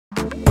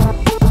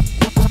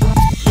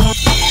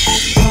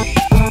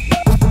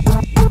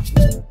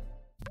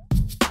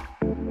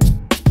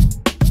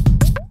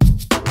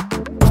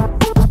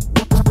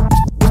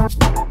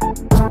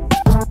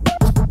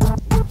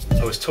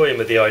toying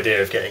with the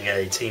idea of getting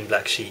a Team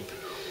Black Sheep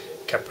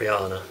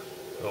Capriana,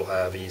 or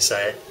however you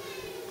say it,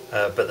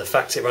 but the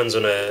fact it runs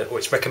on or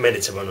it's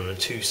recommended to run on a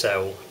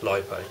 2-cell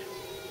Lipo,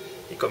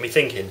 it got me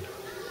thinking,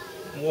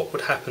 what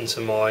would happen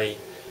to my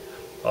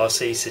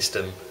RC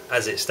system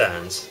as it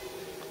stands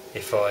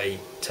if I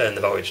turn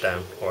the voltage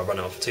down or I run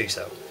it off a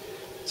 2-cell?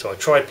 So I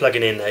tried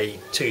plugging in a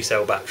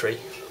 2-cell battery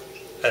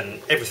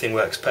and everything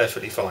works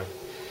perfectly fine.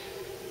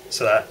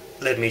 So that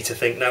led me to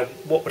think, now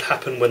what would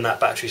happen when that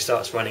battery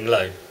starts running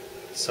low?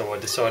 So I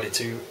decided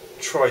to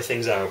try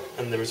things out,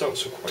 and the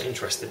results were quite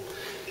interesting.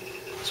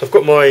 So I've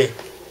got my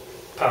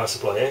power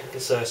supply here.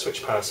 It's a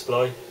switch power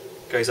supply,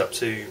 goes up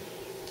to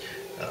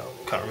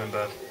can't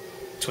remember,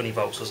 20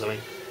 volts or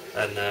something,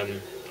 and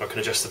I can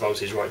adjust the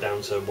voltage right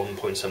down to 1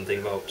 point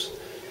something volts.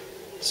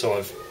 So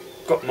I've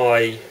got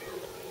my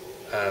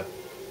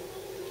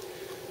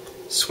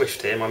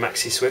Swift here, my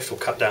Maxi Swift, or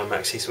cut down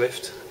Maxi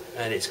Swift,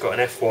 and it's got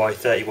an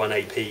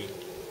FY31AP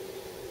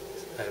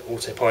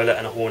autopilot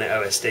and a Hornet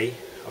OSD.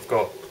 I've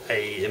got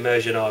a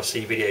immersion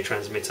RC video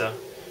transmitter,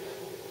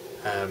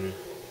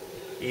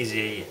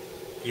 easy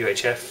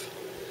UHF,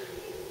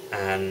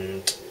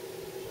 and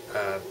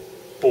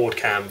board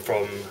cam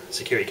from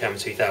Security Cam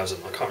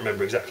 2000. I can't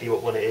remember exactly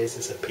what one it is,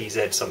 it's a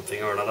PZ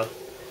something or another.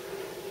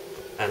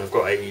 And I've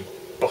got a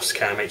Boss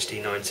Cam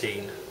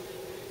HD19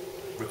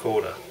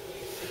 recorder.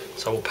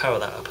 So we'll power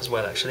that up as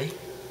well actually.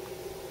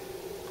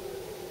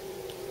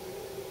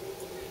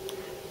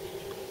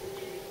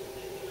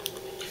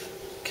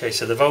 Okay,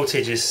 so the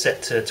voltage is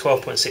set to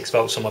 12.6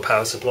 volts on my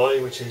power supply,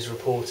 which is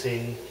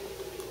reporting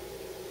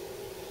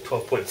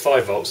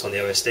 12.5 volts on the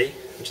OSD,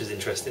 which is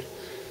interesting.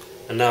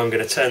 And now I'm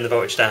going to turn the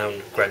voltage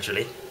down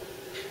gradually.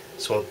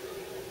 So I'll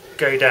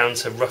go down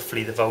to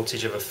roughly the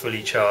voltage of a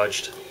fully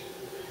charged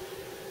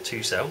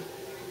 2-cell,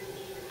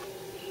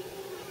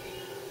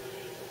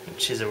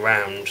 which is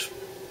around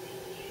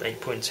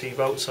 8.2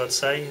 volts, I'd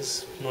say,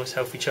 is a nice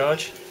healthy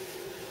charge.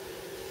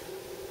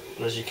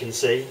 And as you can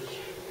see,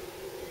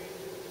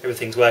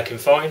 everything's working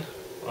fine.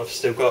 I've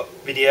still got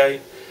video,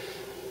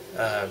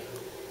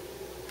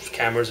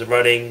 cameras are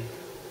running,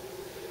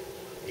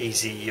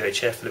 easy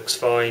UHF looks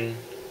fine,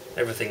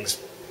 everything's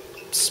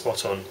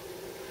spot on.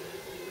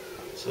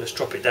 So let's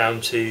drop it down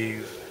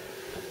to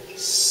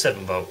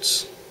 7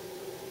 volts.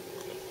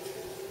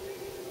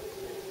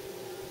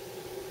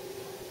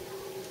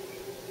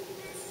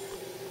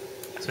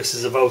 So this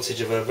is the voltage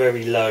of a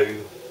very low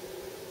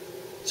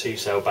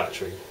 2-cell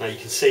battery. Now you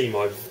can see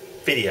my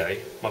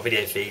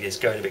video feed is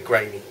going a bit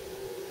grainy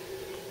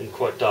and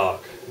quite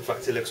dark. In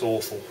fact, it looks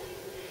awful.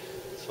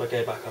 So I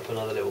go back up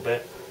another little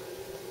bit.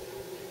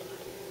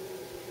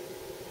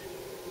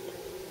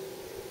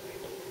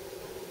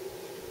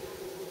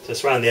 So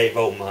it's around the 8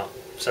 volt mark.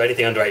 So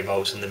anything under 8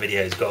 volts and the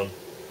video is gone.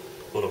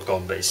 Well, not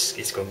gone, but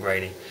it's gone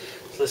grainy.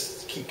 So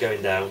let's keep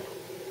going down.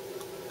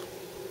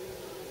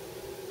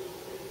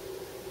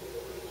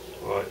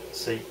 Right,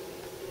 see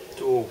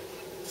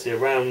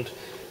around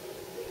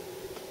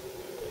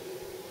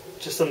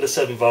just under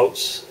 7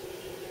 volts,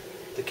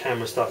 the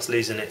camera starts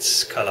losing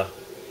its colour,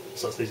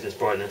 starts losing its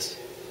brightness.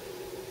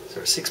 So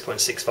at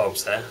 6.6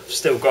 volts there. I've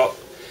still got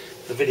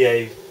the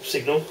video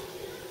signal,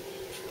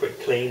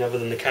 pretty clean, other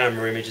than the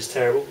camera image is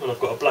terrible, and I've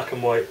got a black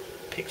and white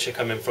picture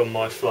coming from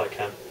my flight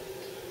cam.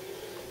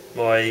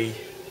 My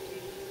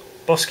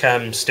Boss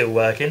Cam's still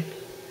working.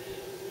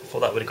 I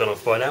thought that would have gone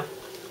off by now.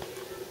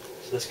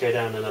 So let's go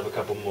down another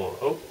couple more.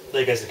 Oh,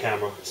 there goes the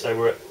camera. So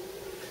we're at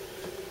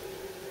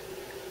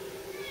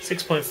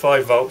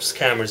 6.5 volts, the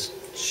camera's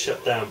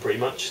shut down pretty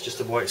much,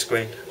 just a white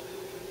screen.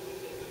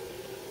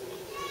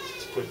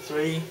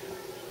 6.3,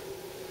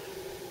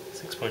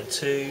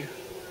 6.2,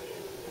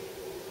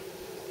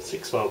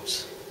 6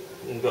 volts.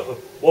 We've got a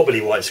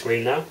wobbly white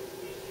screen now.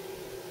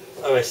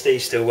 OSD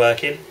still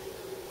working,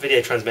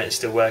 video transmitter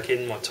still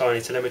working, my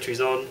tiny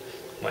telemetry's on,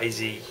 my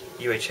easy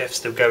UHF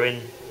still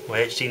going, my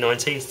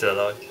HD19 still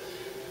alive.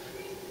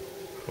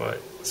 Right,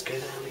 let's go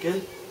down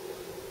again.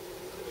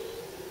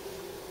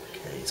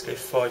 Okay, let's go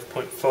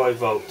 5.5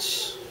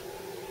 volts.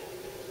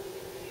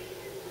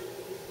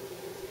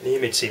 The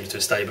image seems to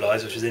have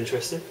stabilised, which is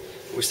interesting.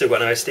 We've still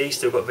got an OSD,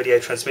 still got video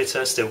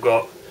transmitter, still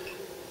got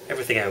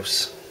everything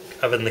else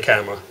other than the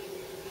camera.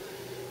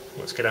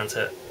 Let's go down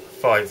to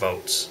 5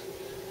 volts.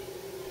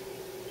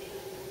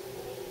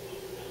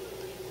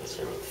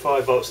 So we're at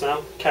 5 volts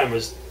now.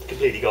 Camera's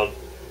completely gone.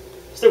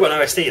 Still got an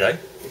OSD though,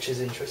 which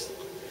is interesting.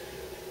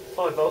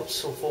 5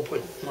 volts or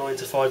 4.9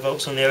 to 5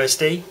 volts on the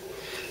OSD.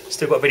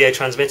 Still got video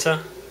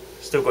transmitter.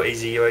 Still got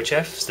easy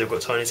UHF. Still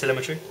got tiny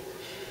telemetry.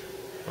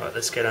 Right,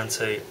 let's go down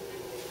to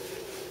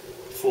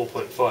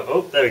 4.5.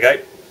 Oh, there we go.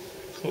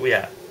 What are we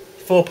at?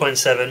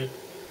 4.7.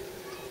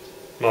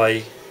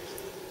 My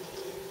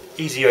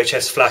easy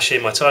UHF's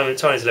flashing. My tiny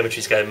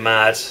telemetry's going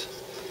mad.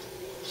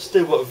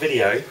 Still got a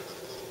video,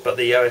 but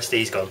the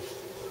OSD's gone.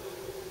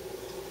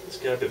 Let's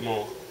go a bit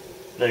more.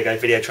 There we go.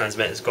 Video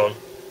transmitter's gone.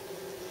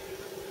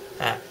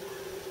 At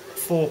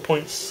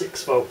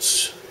 4.6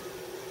 volts.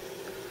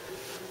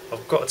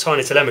 I've got a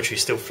tiny telemetry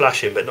still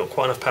flashing, but not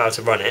quite enough power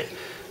to run it.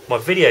 My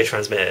video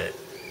transmitter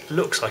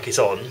looks like it's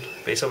on,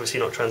 but it's obviously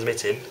not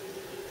transmitting.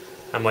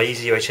 And my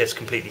easy UHF's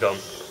completely gone.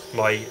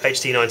 My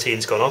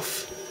HD19's gone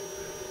off,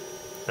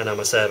 and now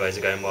my servos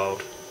are going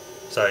wild.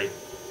 So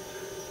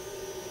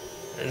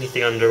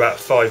anything under about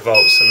 5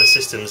 volts and the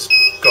system's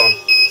gone.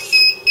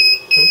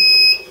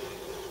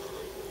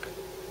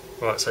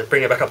 Right, so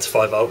bring it back up to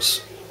 5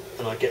 volts,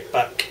 and I get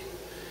back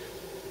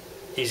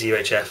easy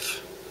UHF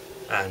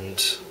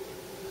and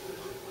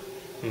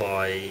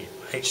my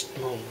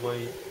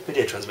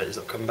video transmitter's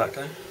not coming back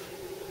though.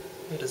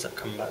 Where does that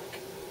come back?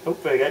 Oh,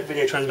 there we go.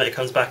 Video transmitter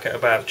comes back at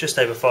about just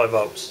over 5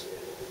 volts.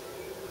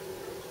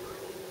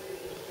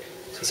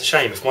 So it's a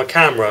shame. If my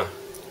camera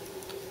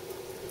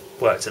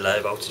worked at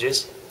lower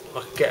voltages,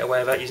 I could get away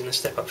without using a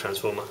step-up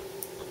transformer.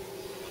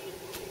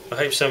 I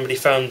hope somebody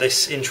found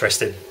this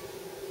interesting.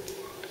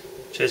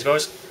 Cheers,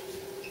 guys.